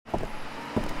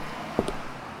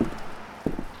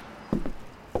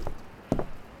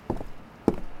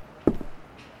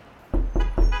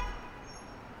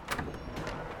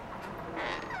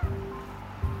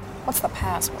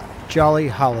password. Jolly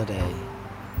holiday.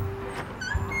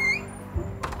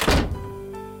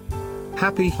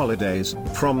 Happy holidays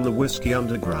from the Whiskey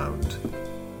Underground.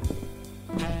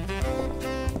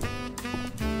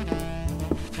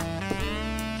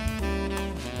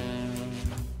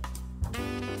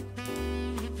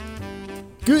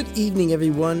 Good evening,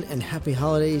 everyone, and happy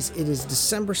holidays. It is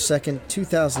December 2nd,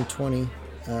 2020.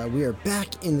 We are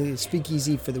back in the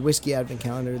speakeasy for the Whiskey Advent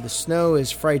Calendar. The snow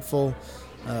is frightful.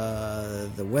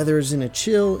 The weather is in a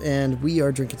chill, and we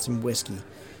are drinking some whiskey.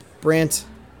 Brant,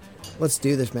 let's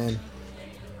do this, man.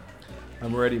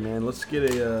 I'm ready, man. Let's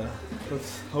get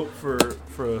let's hope for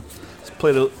let's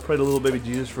play the little baby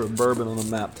Jesus for a bourbon on the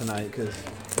map tonight,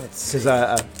 because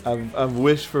I've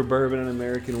wished for bourbon and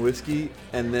American whiskey,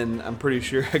 and then I'm pretty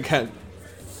sure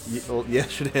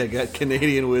yesterday I got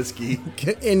Canadian whiskey.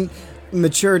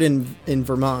 Matured in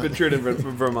Vermont. Matured in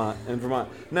Vermont.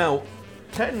 Now,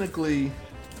 technically,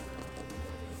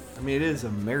 I mean, it is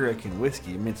American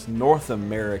whiskey. I mean, it's North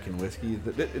American whiskey.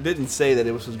 It didn't say that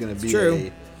it was going to be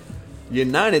a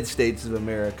United States of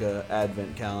America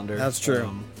Advent Calendar. That's true.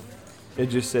 It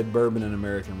just said bourbon and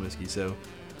American whiskey. So,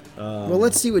 well,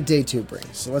 let's see what day 2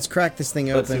 brings. So let's crack this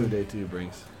thing open. Let's see what day 2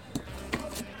 brings.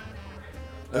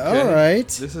 Okay. All right.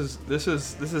 This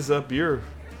is up your.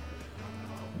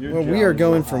 Well, we are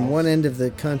going from one end of the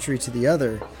country to the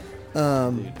other.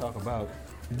 What do you talk about?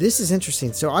 This is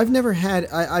interesting. So I've never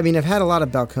had. I mean, I've had a lot of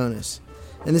Balcones,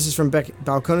 and this is from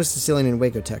Balcones Distilling in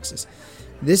Waco, Texas.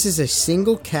 This is a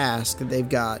single cask that they've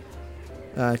got,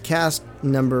 cask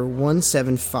number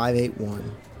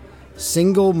 17581,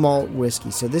 single malt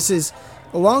whiskey. So this is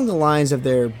along the lines of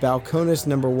their Balcones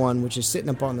number 1, which is sitting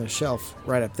up on the shelf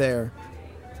right up there.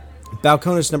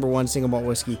 Balcones number 1 single malt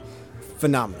whiskey,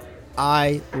 phenomenal.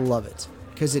 I love it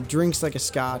because it drinks like a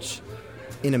scotch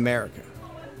in America.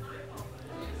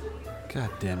 God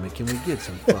damn it, can we get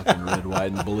some fucking red,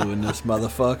 white, and blue in this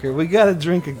motherfucker? We gotta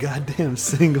drink a goddamn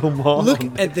single malt. Look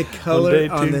at the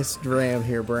color on this dram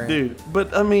here, Brand. Dude,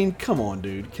 but I mean, come on,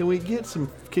 dude. Can we get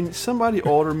some, can somebody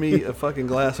order me a fucking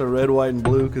glass of red, white, and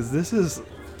blue? Because this is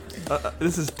Texas.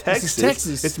 This is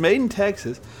Texas. It's made in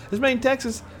Texas. It's made in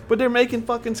Texas, but they're making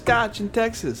fucking scotch in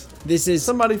Texas. This is...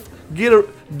 Somebody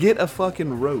get a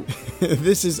fucking rope.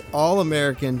 This is all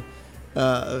American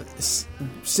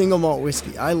single malt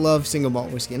whiskey. I love single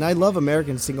malt whiskey, and I love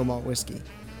American single malt whiskey.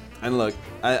 And look,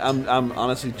 I'm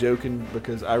honestly joking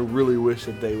because I really wish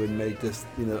that they would make this.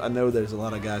 You know, I know there's a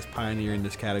lot of guys pioneering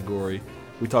this category.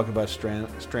 We talk about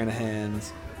Stranahan's.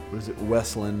 What is it,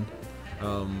 Westland?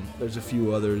 There's a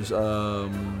few others.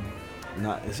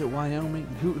 Is it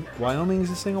Wyoming? Wyoming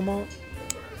is a single malt.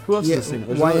 Who else is a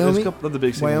single? There's a couple of the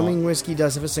big single Wyoming malt. whiskey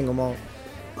does have a single malt.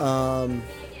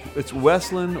 It's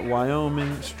Westland, Wyoming,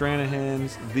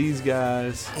 Stranahan's, these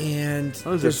guys. And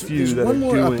there's a few that are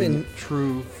doing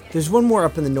true. There's one more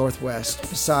up in the Northwest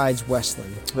besides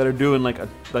Westland that are doing like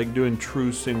doing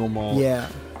true single malt. Yeah.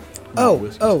 I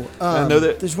know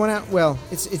that there's one out. Well,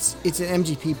 it's an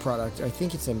MGP product. I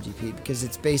think it's MGP because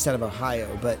it's based out of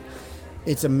Ohio, but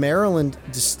it's a Maryland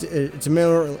distillery.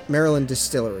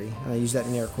 I use that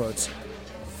in air quotes.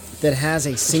 That has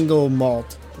a single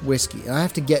malt whiskey. And I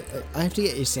have to get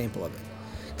a sample of it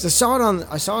because I saw it on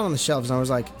the shelves and I was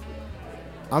like,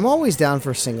 I'm always down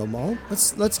for a single malt.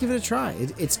 Let's give it a try.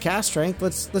 It's cask strength.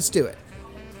 Let's do it.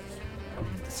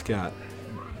 Scott,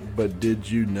 but did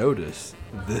you notice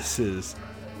this is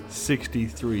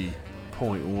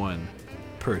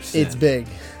 63.1%? It's big.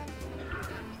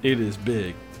 It is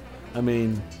big. I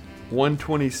mean,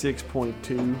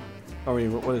 126.2. I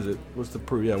mean, what is it? What's the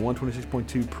proof? Yeah,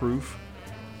 126.2 proof.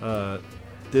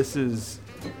 This is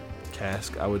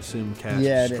cask, I would assume cask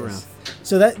strength. It is.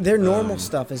 So that their normal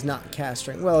stuff is not cask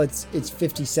strength. Well, it's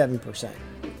 57%.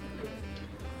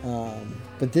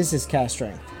 But this is cask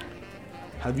strength.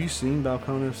 Have you seen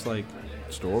Balcones like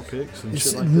store picks and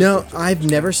shit like No, this? I've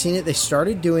never seen it. They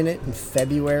started doing it in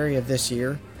February of this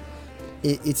year.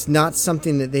 It's not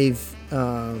something that they've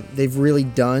really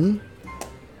done.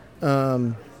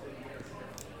 So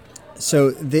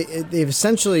they've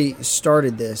essentially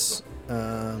started this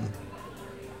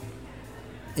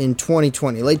in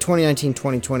 2020, late 2019,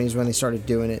 2020 is when they started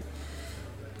doing it,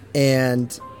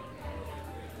 and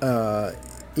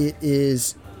it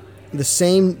is the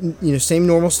same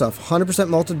normal stuff, 100%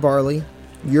 malted barley,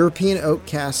 European oak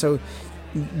cask. So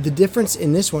the difference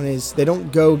in this one is they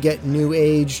don't go get new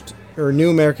aged or new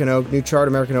American oak, new charred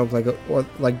American oak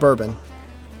like bourbon.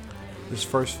 It's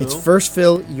first fill? It's first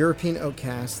fill European oak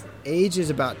cask. Age is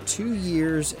about 2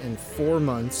 years and 4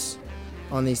 months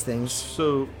on these things.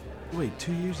 So, wait,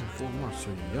 2 years and 4 months. So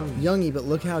young. Youngy, but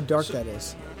look how dark that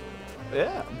is.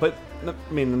 Yeah, but I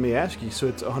mean, let me ask you. So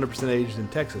it's 100% aged in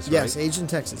Texas, right? Yes, aged in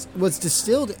Texas. What's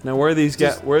distilled? Now, where are these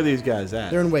guys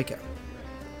at? They're in Waco.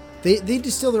 They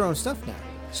distill their own stuff now.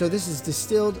 So this is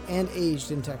distilled and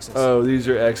aged in Texas. Oh, these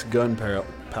are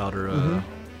ex-gunpowder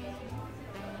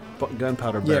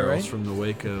gunpowder Yeah, barrels right? from the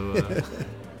Waco.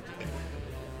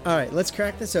 All right, let's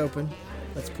crack this open.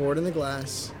 Let's pour it in the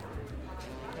glass.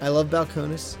 I love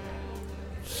Balcones.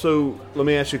 So let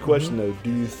me ask you a question though. Do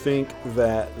you think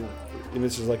that, and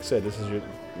this is like I said, this is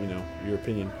your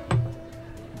opinion,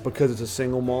 because it's a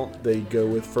single malt, they go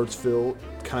with first fill,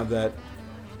 kind of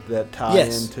that tie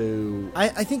Yes. into.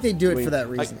 I think they do it I mean, for that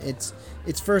reason.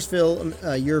 It's first fill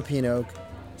European oak,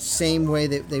 same way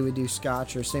that they would do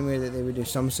Scotch, or same way that they would do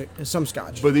some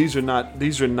Scotch. But these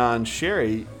are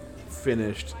non-sherry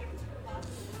finished.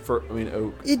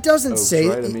 Oak. It doesn't oaks, say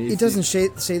right? I mean, it doesn't say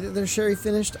that they're sherry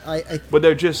finished. But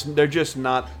they're just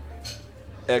not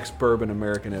ex-bourbon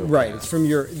American oak. Right. It's from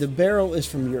Europe. The barrel is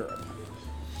from Europe,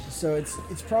 so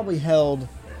it's probably held.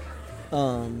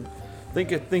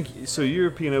 Think so.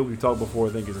 European oak we talked before.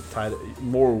 I think is a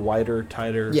more whiter,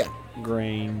 tighter, Yeah.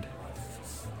 grained.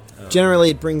 Generally,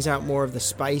 it brings out more of the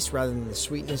spice rather than the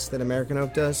sweetness that American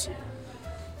oak does.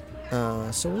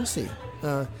 So we'll see.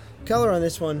 Color on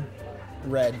this one,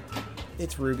 red.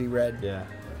 It's ruby red. Yeah.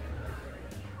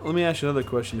 Let me ask you another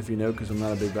question, if you know, because I'm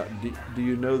not a big. Do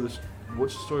you know this?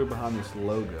 What's the story behind this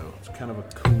logo? It's kind of a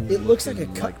cool. It looks like a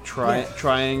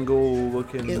triangle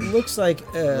looking. It looks like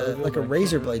a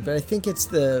razor blade, but I think it's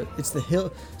the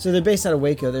hill. So they're based out of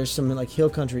Waco. There's some like hill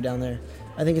country down there.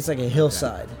 I think it's like a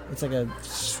hillside. It's like a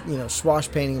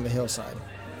swash painting of a hillside.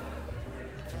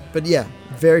 But yeah,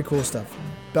 very cool stuff.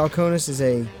 Balcones is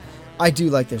I do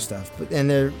like their stuff, and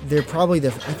they're probably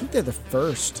I think they're the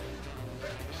first.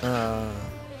 I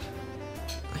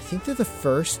think they're the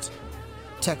first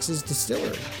Texas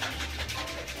distillery.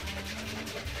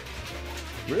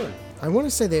 Really? I want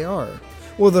to say they are.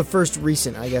 Well, the first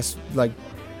recent, I guess, like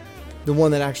the one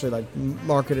that actually like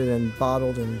marketed and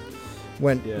bottled and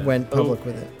went public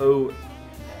with it.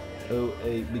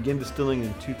 08 began distilling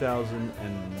in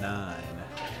 2009.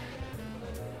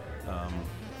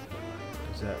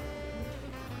 Is that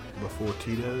before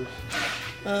Tito's?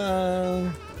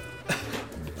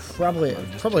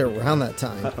 Probably around that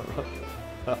time. I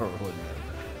don't really know.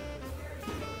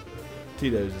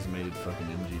 Tito's has made fucking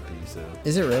MGP, so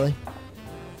Is it really?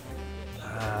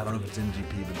 I don't know if it's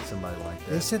MGP, but it's somebody like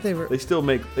that. They said they were. They still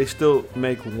make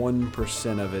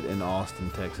 1% of it in Austin,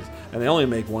 Texas, and they only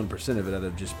make 1% of it out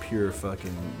of just pure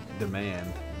fucking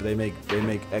demand. But they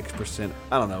make X percent.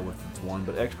 I don't know if it's 1,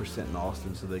 but X percent in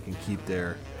Austin, so they can keep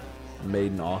their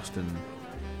made in Austin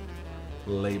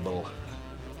label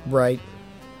Right.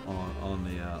 on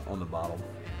the bottle.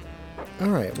 All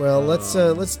right. Well,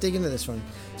 let's dig into this one.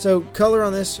 So, color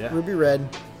on this, Yeah. ruby red.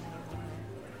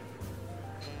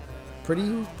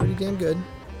 Pretty damn good.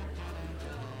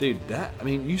 Dude,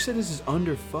 you said this is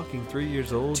under fucking 3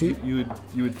 years old. You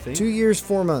would think 2 years,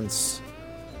 4 months.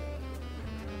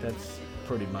 that's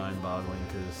pretty mind-boggling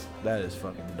because that is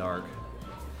fucking dark.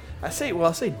 I say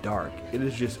dark. It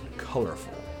is just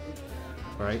colorful,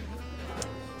 right?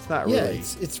 It's not Yeah, really.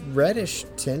 it's reddish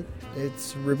tint.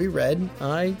 It's ruby red.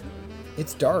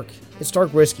 It's dark. It's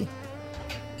dark whiskey.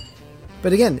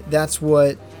 But again, that's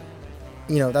what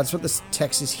this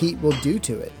Texas heat will do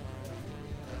to it.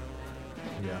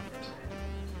 Yeah.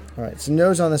 All right, so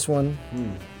nose on this one.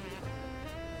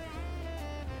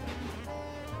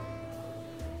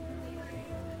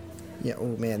 Yeah,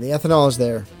 oh man, the ethanol is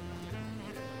there.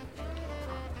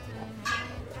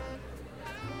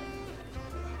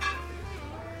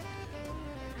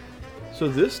 So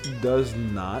this does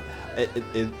not. It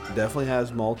definitely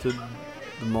has the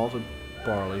malted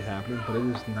barley happening, but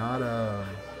it is not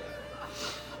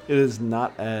It is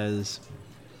not as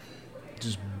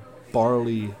just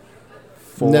barley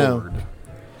forward. No.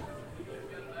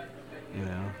 You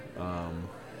know,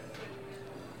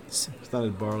 it's not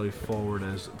as barley forward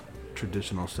as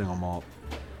traditional single malt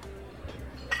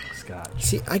Scotch.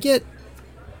 See, I get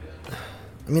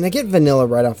vanilla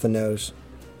right off the nose.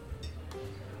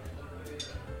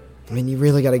 I mean, you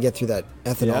really got to get through that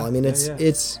ethanol. Yeah, I mean, it's yeah.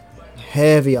 it's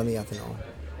heavy on the ethanol.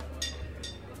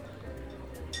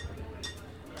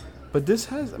 But this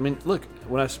has, look,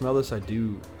 when I smell this, I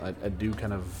do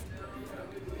kind of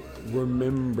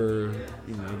remember,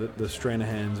 the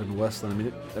Stranahans and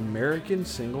Westland. American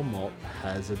single malt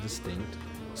has a distinct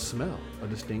smell, a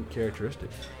distinct characteristic.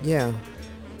 Yeah.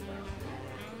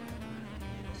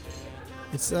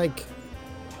 It's like,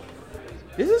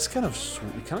 It is kind of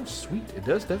sweet. It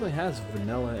does definitely has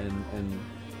vanilla and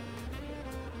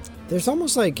There's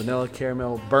almost like vanilla,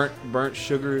 caramel, burnt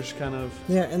sugars, kind of.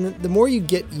 yeah, and the more you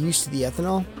get used to the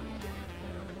ethanol,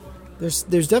 there's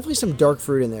definitely some dark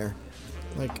fruit in there,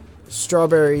 like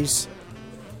strawberries,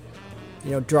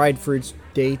 dried fruits,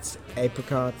 dates,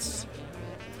 apricots,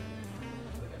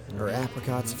 or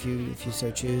apricots if you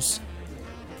so choose.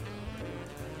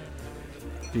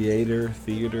 Theater.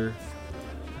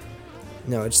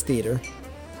 No, it's theater.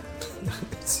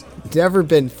 It's never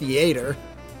been theater.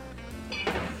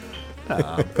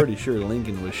 I'm pretty sure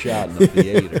Lincoln was shot in the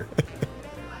theater.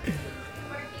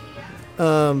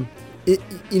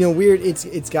 Weird.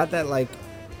 It's got that like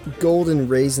golden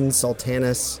raisin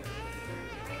sultanas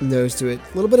nose to it.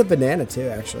 A little bit of banana too,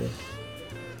 actually.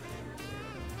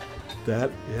 That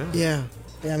Yeah.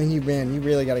 I mean, you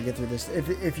really got to get through this.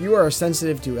 If you are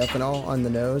sensitive to ethanol on the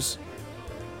nose,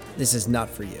 this is not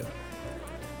for you.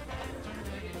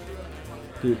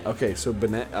 Dude, okay, so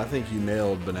I think you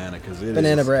nailed banana because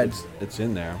Banana bread. It's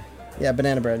in there. Yeah,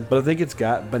 banana bread. But I think it's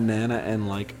got banana and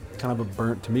like kind of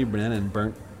a banana and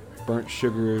burnt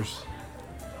sugars.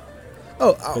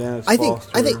 I think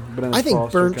Foster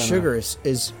burnt kinda, sugar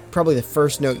is probably the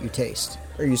first note you taste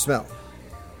or you smell.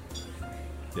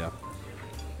 Yeah.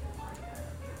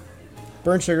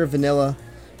 Burnt sugar, vanilla,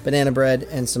 banana bread,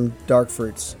 and some dark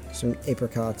fruits, some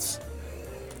apricots,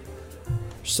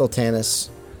 sultanas.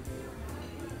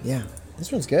 Yeah,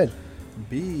 this one's good.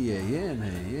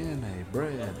 B-A-N-A-N-A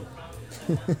bread.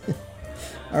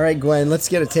 All right, Gwen, let's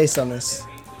get a taste on this.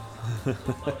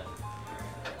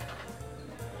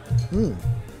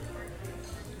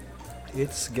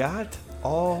 It's got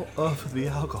all of the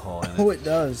alcohol in it. Oh, it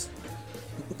does.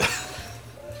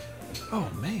 Oh,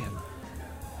 man.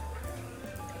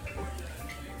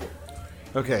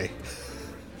 Okay.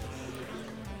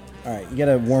 All right, you got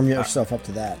to warm yourself up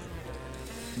to that.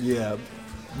 Yeah,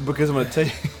 because I'm going to tell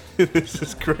you, this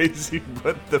is crazy,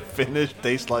 but the finish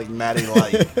tastes like Natty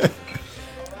Light.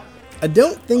 I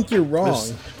don't think you're wrong.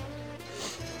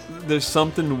 There's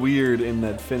something weird in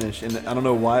that finish, and I don't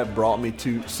know why it brought me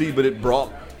to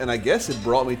and I guess it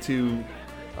brought me to,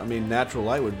 I mean, Natural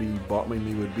Light would be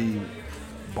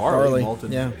barley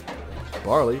malted. Yeah.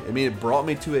 Barley. I mean, it brought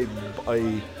me to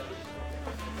a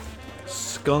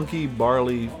skunky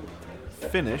barley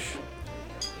finish.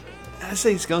 I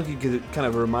say skunky because it kind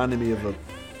of reminded me of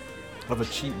a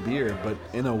cheap beer, but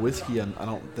in a whiskey, I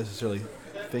don't necessarily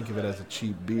think of it as a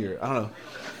cheap beer. I don't know,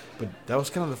 but that was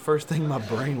kind of the first thing my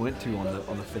brain went to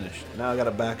on the finish. Now I got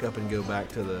to back up and go back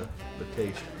to the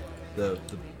taste, the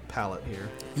palate here.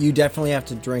 You definitely have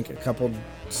to drink a couple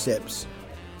sips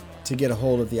to get a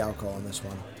hold of the alcohol in this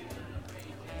one.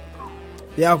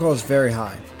 The alcohol is very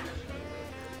high,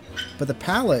 but the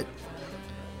palate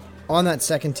on that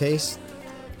second taste,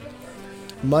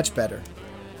 much better.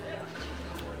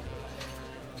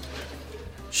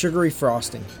 Sugary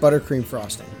frosting, buttercream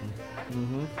frosting.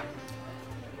 Mm-hmm.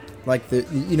 Like the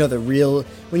real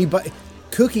when you buy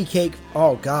cookie cake.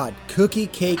 Oh God, cookie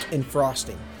cake and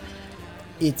frosting.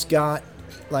 It's got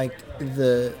like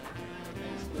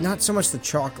not so much the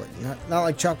chocolate, not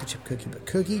like chocolate chip cookie, but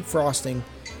cookie frosting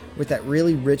with that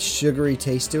really rich sugary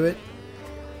taste to it.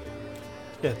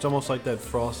 Yeah, it's almost like that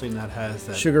frosting that has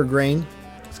that Sugar grain.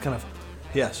 It's kind of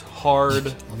hard.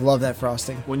 I love that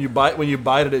frosting. When you bite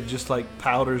it, it just like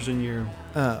powders in your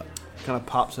kind of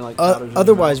pops in like powders. In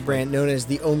Otherwise, your mouth. brand known as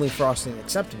the only frosting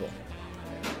acceptable.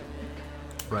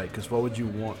 Right, because what would you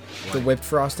want? The whipped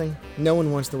frosting. No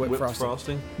one wants the whipped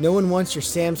frosting. No one wants your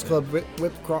Sam's Club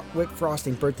whipped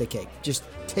frosting birthday cake. Just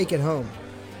take it home.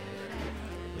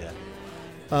 Yeah.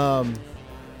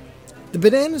 The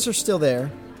bananas are still there.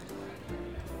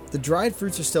 The dried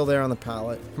fruits are still there on the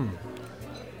palate.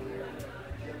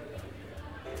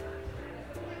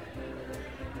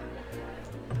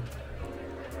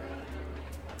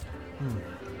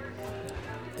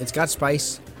 It's got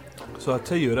spice. So I'll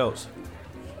tell you what else.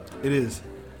 It is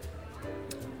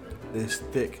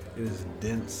thick. It is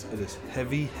dense. It is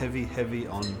heavy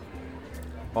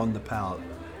on the palate.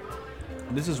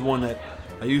 And this is one that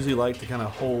I usually like to kind of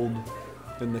hold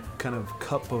in the kind of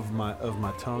cup of my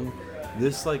tongue.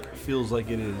 This like feels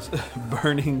like it is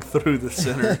burning through the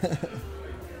center,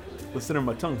 of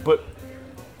my tongue. But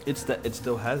it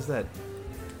still has that,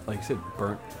 like I said,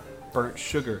 burnt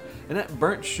sugar, and that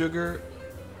burnt sugar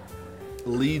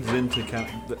leads into kind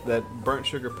of that burnt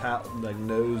sugar like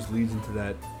nose leads into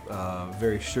that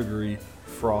very sugary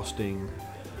frosting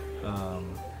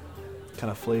kind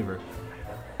of flavor.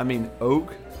 I mean,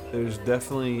 oak. There's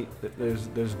definitely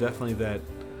that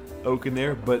oak in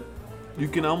there, but you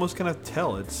can almost kind of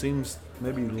tell. It seems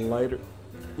maybe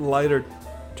lighter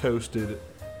toasted,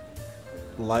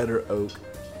 lighter oak,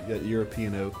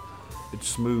 European oak. it's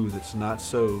smooth. It's not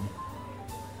so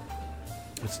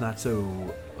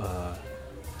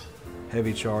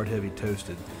heavy charred, heavy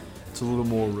toasted. It's a little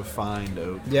more refined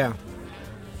oak. Yeah.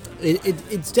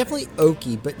 It's definitely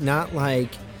oaky, but not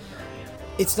like...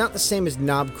 It's not the same as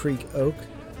Knob Creek oak.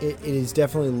 It is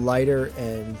definitely lighter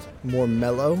and more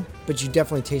mellow, but you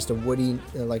definitely taste a woody,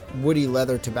 woody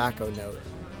leather tobacco note,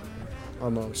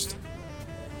 almost.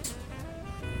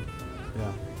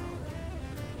 Yeah.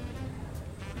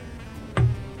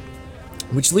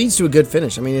 Which leads to a good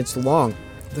finish. I mean, it's long.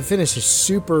 The finish is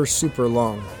super, super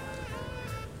long.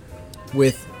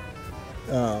 With,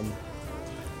 what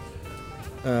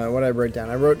I wrote down.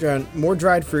 I wrote down more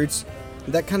dried fruits.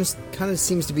 That kind of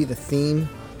seems to be the theme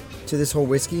to this whole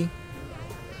whiskey.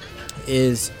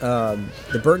 Is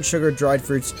the burnt sugar, dried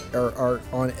fruits are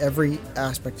on every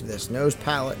aspect of this: nose,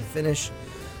 palate, and finish.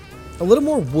 A little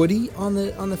more woody on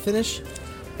the finish,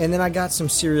 and then I got some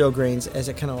cereal grains as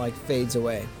it kind of like fades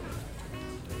away,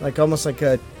 like almost like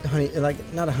a honey, like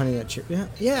not a honey nut Cheerio.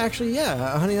 Yeah, actually,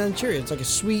 a honey nut Cheerio. It's like a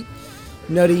sweet,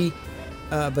 nutty,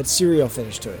 but cereal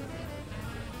finish to it.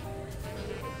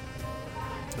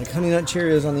 Like Honey Nut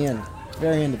Cheerios on the end.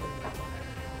 Very end of it.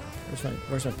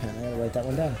 Where's my pen? I gotta write that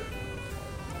one down.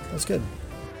 That's good.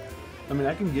 I mean,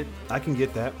 I can get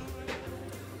that.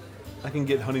 I can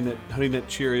get Honey Nut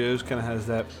Cheerios. Kind of has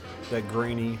that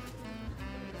grainy,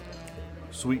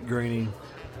 sweet grainy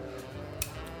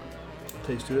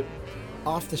taste to it.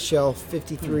 Off the shelf,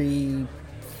 53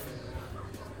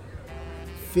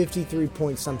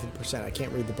 point something percent. I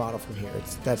can't read the bottle from here.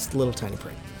 That's little tiny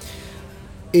print.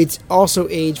 It's also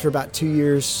aged for about 2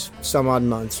 years, some odd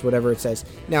months, whatever it says.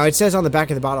 Now it says on the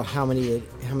back of the bottle how many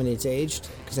it's aged,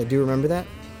 because I do remember that.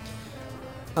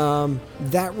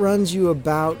 That runs you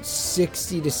about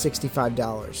 $60 to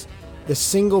 $65. The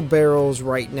single barrels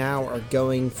right now are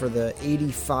going for the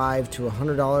 $85 to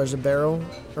 $100 a barrel,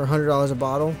 or $100 a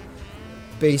bottle,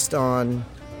 based on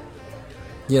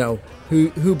who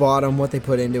bought them, what they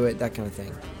put into it, that kind of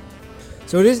thing.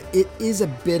 So it is a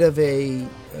bit of a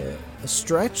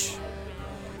stretch.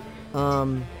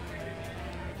 I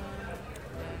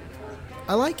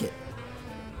like it.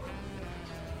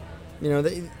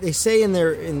 They say in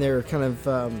their kind of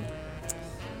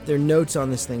their notes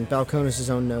on this thing, Balcones'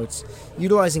 own notes,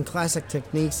 utilizing classic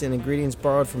techniques and ingredients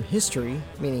borrowed from history,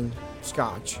 meaning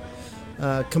Scotch,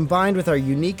 combined with our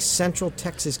unique Central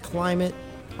Texas climate,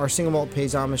 our single malt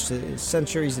pays homage to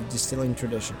centuries of distilling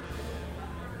tradition.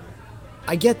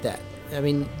 I get that. I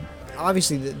mean,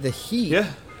 obviously the heat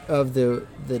of the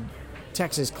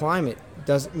Texas climate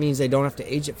means they don't have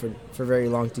to age it for very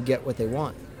long to get what they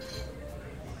want.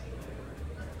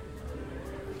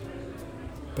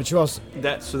 But you also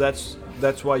that's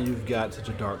why you've got such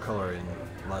a dark color in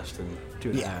less than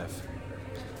 2.5.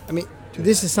 I mean,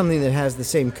 this is something that has the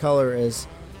same color as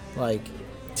like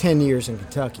 10 years in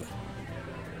Kentucky.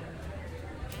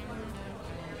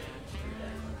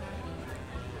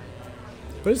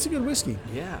 But it's a good whiskey.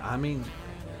 Yeah, I mean,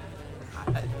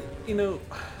 I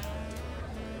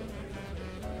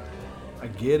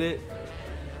get it,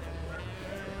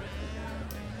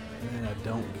 and then I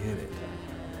don't get it.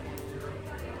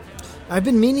 I've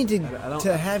been meaning to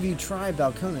have you try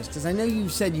Balcones, because I know you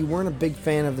said you weren't a big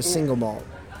fan of the single malt.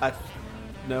 I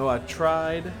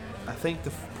tried. I think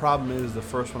the problem is the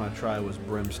first one I tried was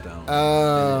Brimstone.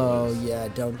 Oh, yeah,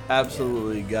 don't.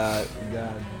 Absolutely got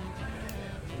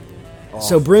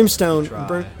so Brimstone,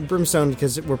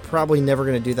 because we're probably never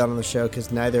going to do that on the show because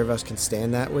neither of us can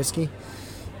stand that whiskey.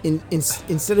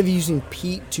 Instead of using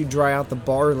peat to dry out the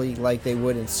barley like they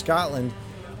would in Scotland,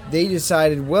 they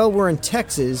decided, well, we're in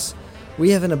Texas,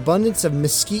 we have an abundance of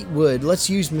mesquite wood. Let's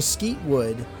use mesquite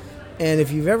wood. And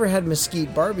if you've ever had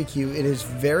mesquite barbecue, it is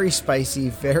very spicy,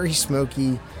 very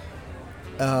smoky.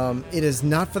 It is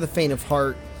not for the faint of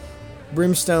heart.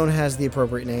 Brimstone has the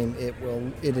appropriate name.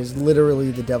 It is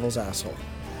literally the devil's asshole.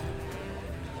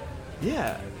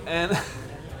 Yeah, and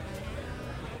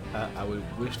I would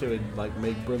wish they would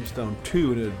make Brimstone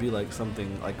 2, and it would be like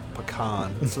something like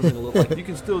pecan, something a little like you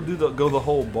can still go the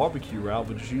whole barbecue route,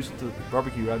 but just use something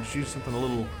a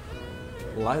little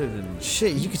lighter than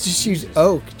shit. You could just use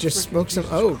oak. Just smoke some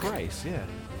oak. Christ, yeah.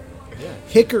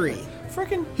 Hickory.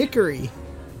 Freaking hickory.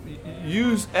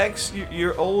 Use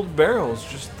your old barrels.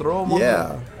 Just throw them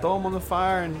on the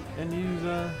fire and use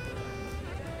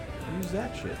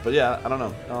that shit. But yeah, I don't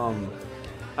know.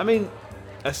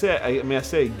 I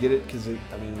say get it because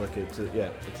look, it's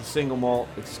a single malt.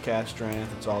 It's cask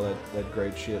strength. It's all that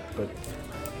great shit. But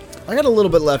I got a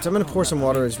little bit left. I'm gonna pour some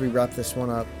water as we wrap this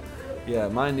one up. Yeah,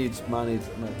 mine needs. I'm gonna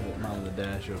put mine in the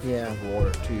dash of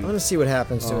water too. I'm gonna see what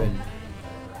happens to it.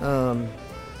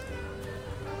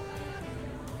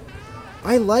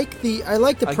 I like the I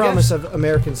promise guess- of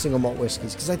American single malt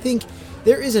whiskeys because I think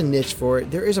there is a niche for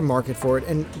it. There is a market for it,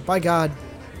 and by God,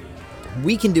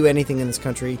 we can do anything in this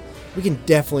country. We can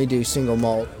definitely do single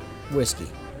malt whiskey.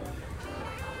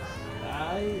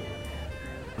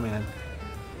 Man,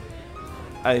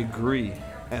 I agree,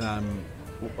 and I'm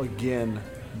again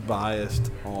biased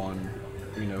on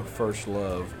First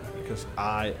Love because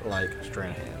I like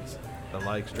Stranahan's. I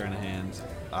like Stranahan's.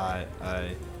 I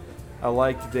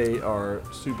like that they are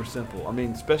super simple. I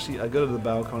mean, especially I go to the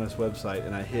Balcones website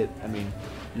and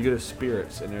you go to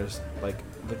spirits and there's like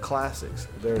the classics.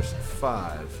 There's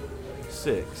 5,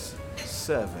 6,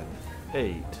 7,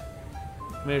 8.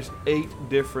 There's 8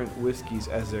 different whiskeys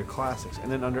as their classics,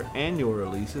 and then under annual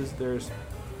releases, there's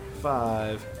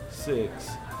 5, 6,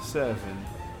 7.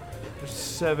 There's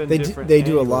 7 different. They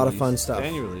do a lot of fun stuff.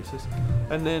 Annual releases,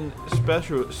 and then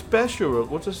special.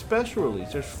 What's a special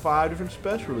release? There's 5 different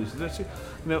special releases.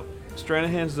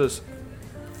 Stranahan's does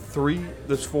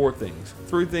 4 things.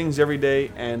 3 things every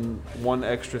day, and 1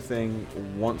 extra thing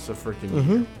once a freaking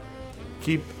year.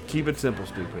 Keep it simple,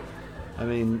 stupid. I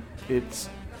mean, it's.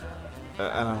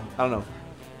 I don't know.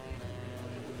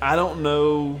 I don't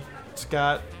know,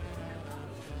 Scott,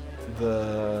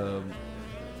 the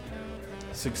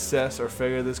success or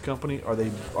failure of this company. Are they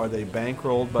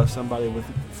bankrolled by somebody with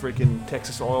freaking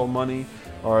Texas oil money?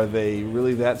 Are they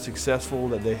really that successful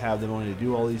that they have the money to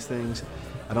do all these things?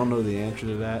 I don't know the answer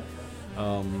to that.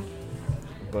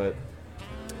 But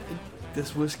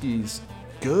this whiskey's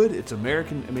good. It's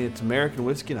American. It's American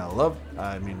whiskey, and I love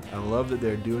that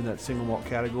they're doing that single malt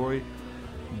category.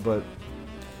 But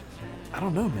I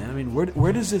don't know, man.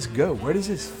 Where does this go? Where does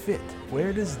this fit?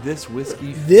 Where does this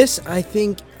whiskey fit? This, I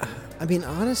think,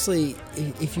 honestly,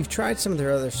 if you've tried some of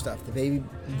their other stuff, the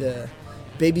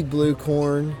baby blue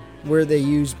corn, where they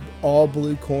use all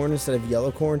blue corn instead of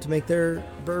yellow corn to make their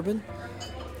bourbon,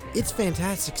 it's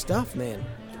fantastic stuff, man.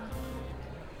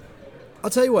 I'll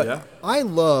tell you what, Yeah. I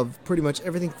love pretty much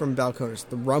everything from Balcones.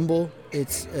 The Rumble,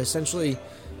 it's essentially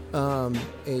a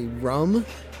rum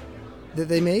that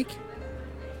they make.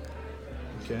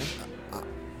 Okay.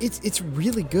 It's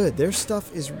really good. Their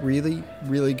stuff is really,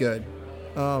 really good.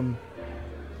 They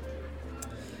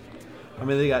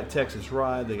got Texas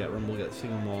Rye, they got Rumble, they got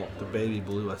Single Malt, the Baby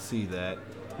Blue. I see that.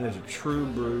 And there's a True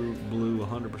Blue,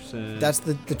 100%. That's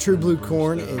the True Blue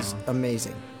corn is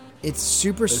amazing. It's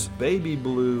super. There's Baby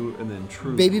Blue and then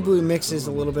True. Baby Blue mixes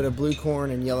a little bit of blue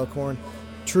corn and yellow corn.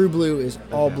 True Blue is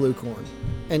all blue corn.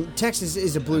 And Texas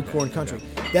is a blue corn country.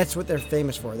 That's what they're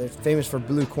famous for. They're famous for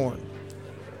blue corn.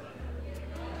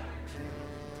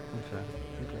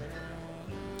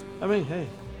 Okay. Hey,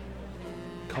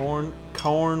 corn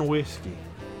whiskey.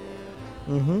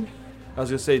 Mm-hmm. I was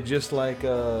gonna say just like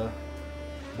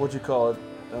what you call it,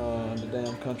 the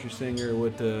damn country singer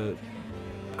with the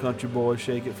country boy,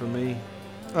 Shake It For Me.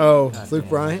 Oh, God Luke damn,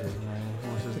 Bryant.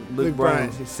 Luke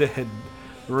Bryant. He said,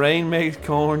 "Rain makes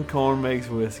corn, corn makes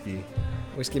whiskey."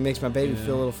 Whiskey makes my baby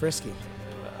feel a little frisky.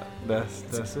 That's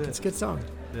it. It's a good song.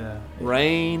 Yeah.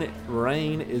 Rain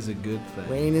is a good thing.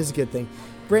 Rain is a good thing.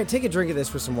 Brant, take a drink of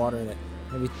this with some water in it.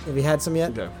 Have you had some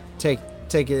yet? Okay. Take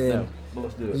it in. No, but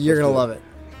let's do it. You're gonna love it.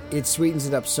 It sweetens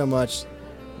it up so much.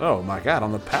 Oh my God!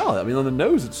 On the palate, on the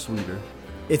nose, it's sweeter.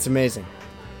 It's amazing.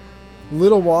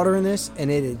 Little water in this,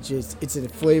 and it's a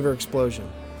flavor explosion.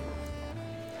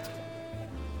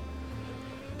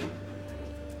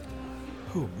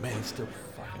 Oh man, it's still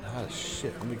fucking hot as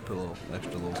shit. Let me put a little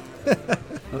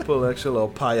Let's put an extra little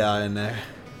paya in there.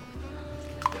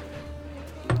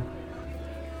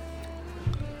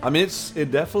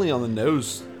 It definitely on the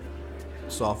nose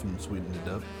softened and sweetened it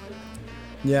up.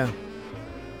 Yeah.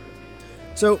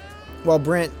 So, while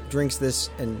Brant drinks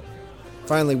this and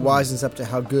finally wisens up to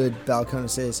how good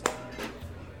Balcones is,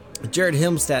 Jared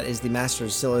Hilmstadt is the master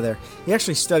distiller there. He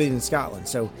actually studied in Scotland.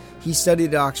 So, he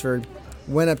studied at Oxford,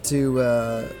 went up to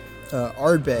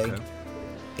Ardbeg,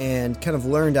 and kind of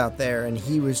learned out there. And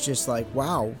he was just like,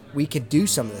 wow, we could do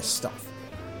some of this stuff.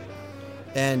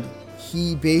 And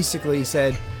he basically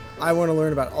said, I want to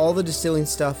learn about all the distilling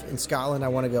stuff in Scotland. I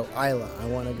want to go Islay. I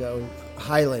want to go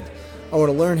Highland. I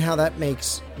want to learn how that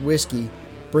makes whiskey,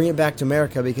 bring it back to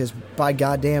America, because by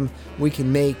goddamn, we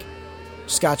can make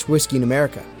Scotch whiskey in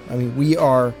America.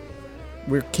 We're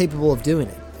capable of doing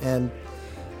it. And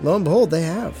lo and behold, they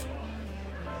have.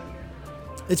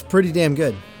 It's pretty damn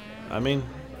good. I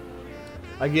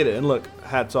get it. And look,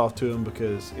 hats off to him,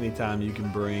 because anytime you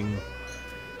can bring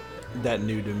that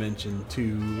new dimension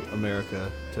to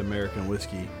America, to American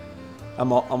whiskey,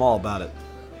 I'm all about it.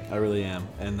 I really am.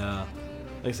 And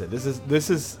like I said, this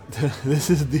is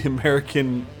the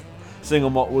American single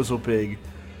malt whistle pig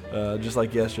just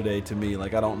like yesterday to me.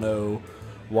 Like, I don't know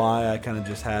why I kind of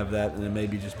just have that, and it may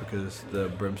be just because the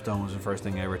Brimstone was the first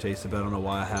thing I ever tasted, but I don't know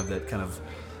why I have that kind of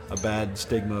a bad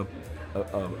stigma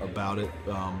about it.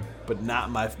 But not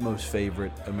my most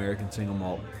favorite American single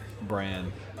malt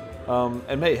brand.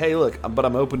 And hey, look, but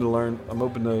I'm open to learn. I'm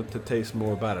open to taste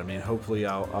more about it. I mean, hopefully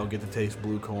I'll get to taste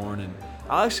Blue Corn, and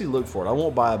I'll actually look for it. I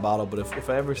won't buy a bottle, but if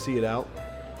I ever see it out,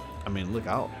 I mean, look,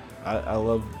 I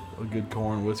love a good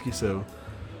corn whiskey, so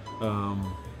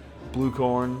Blue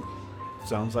Corn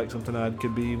sounds like something I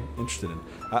could be interested in.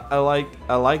 I like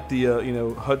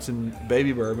the Hudson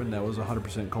Baby Bourbon that was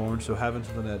 100% corn, so having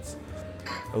something that's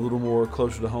a little more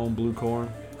closer to home, Blue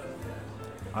Corn,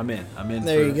 I'm in.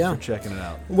 There you go. For checking it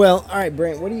out. Well, all right,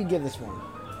 Brent, what do you give this one?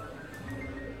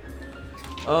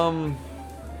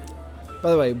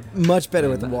 By the way, much better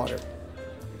with the water.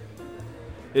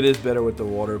 It is better with the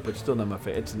water, but still not my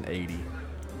favorite. It's an 80.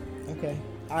 Okay.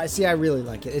 I really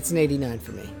like it. It's an 89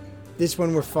 for me. This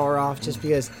one we're far off just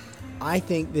because I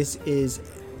think this is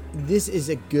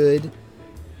a good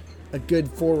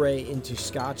foray into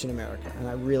Scotch in America, and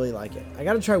I really like it. I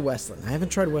got to try Westland. I haven't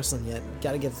tried Westland yet.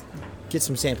 Got to get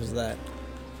some samples of that.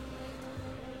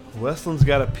 Westland's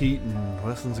got a peat, and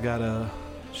Westland's got a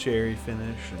sherry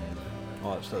finish, and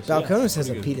all that stuff. So Balcones has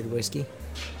a peated whiskey.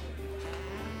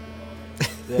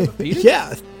 They have a peated?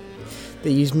 Yeah.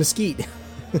 They use mesquite.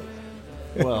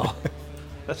 Well,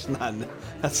 that's not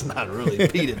really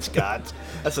peated Scotch.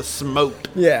 That's a smoked.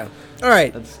 Yeah. All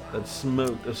right. That's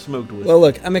smoked whiskey. Well,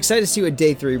 look, I'm excited to see what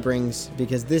day 3 brings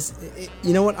because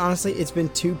you know what? Honestly, it's been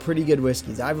 2 pretty good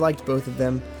whiskeys. I've liked both of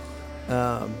them.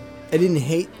 I didn't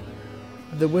hate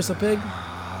the Whistle Pig.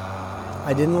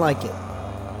 I didn't like it,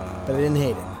 but I didn't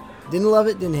hate it. Didn't love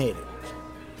it, didn't hate it.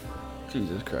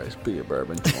 Jesus Christ, be a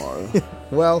bourbon tomorrow.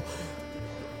 Well,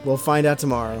 we'll find out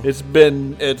tomorrow. It's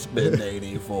been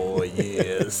 84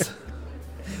 years.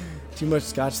 Too much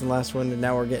Scotch in the last one, and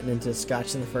now we're getting into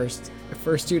Scotch in the first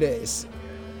 2 days.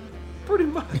 Pretty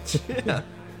much, yeah.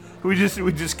 We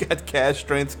just got cash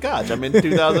strength Scotch. I'm in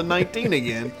 2019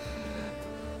 again.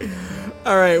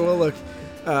 All right, well, look.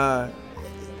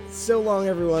 So long,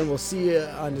 everyone. We'll see you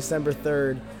on December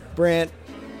 3rd. Brant,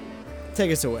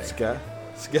 take us away.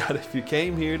 Scott, if you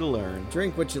came here to learn,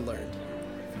 drink what you learned.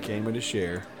 If you came here to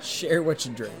share, share what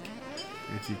you drink.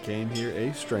 If you came here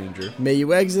a stranger, may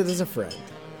you exit as a friend.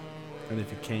 And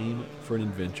if you came for an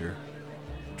adventure,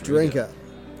 drink up.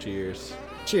 Cheers.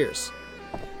 Cheers.